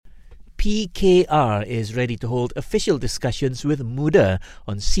PKR is ready to hold official discussions with Muda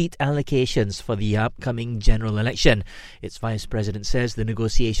on seat allocations for the upcoming general election. Its vice president says the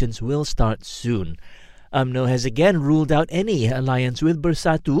negotiations will start soon. UMNO has again ruled out any alliance with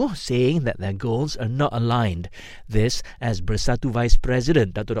Bersatu, saying that their goals are not aligned. This as Bersatu Vice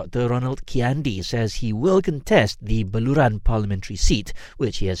President Dr. Ronald Kiandi says he will contest the Beluran parliamentary seat,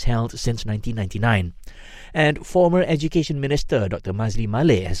 which he has held since 1999. And former Education Minister Dr. Mazli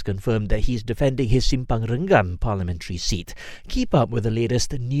Maleh has confirmed that he's defending his Simpang Renggam parliamentary seat. Keep up with the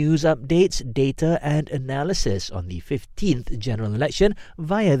latest news updates, data and analysis on the 15th general election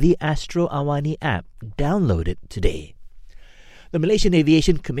via the Astro Awani app. Download it today. The Malaysian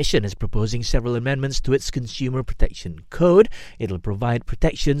Aviation Commission is proposing several amendments to its Consumer Protection Code. It'll provide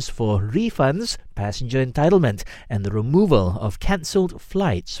protections for refunds, passenger entitlement, and the removal of cancelled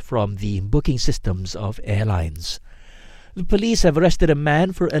flights from the booking systems of airlines. The police have arrested a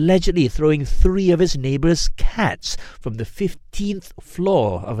man for allegedly throwing 3 of his neighbours' cats from the 15th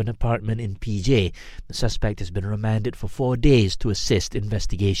floor of an apartment in PJ. The suspect has been remanded for 4 days to assist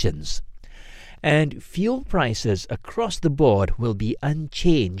investigations. And fuel prices across the board will be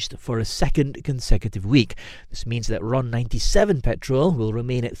unchanged for a second consecutive week. This means that RON 97 petrol will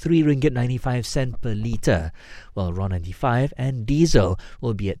remain at RM3.95 per litre, while RON 95 and diesel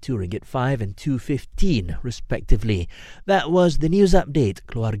will be at RM2.05 and RM2.15 respectively. That was the news update.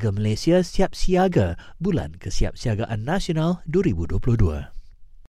 Keluarga Malaysia siap siaga bulan kesiapsiagaan nasional 2022.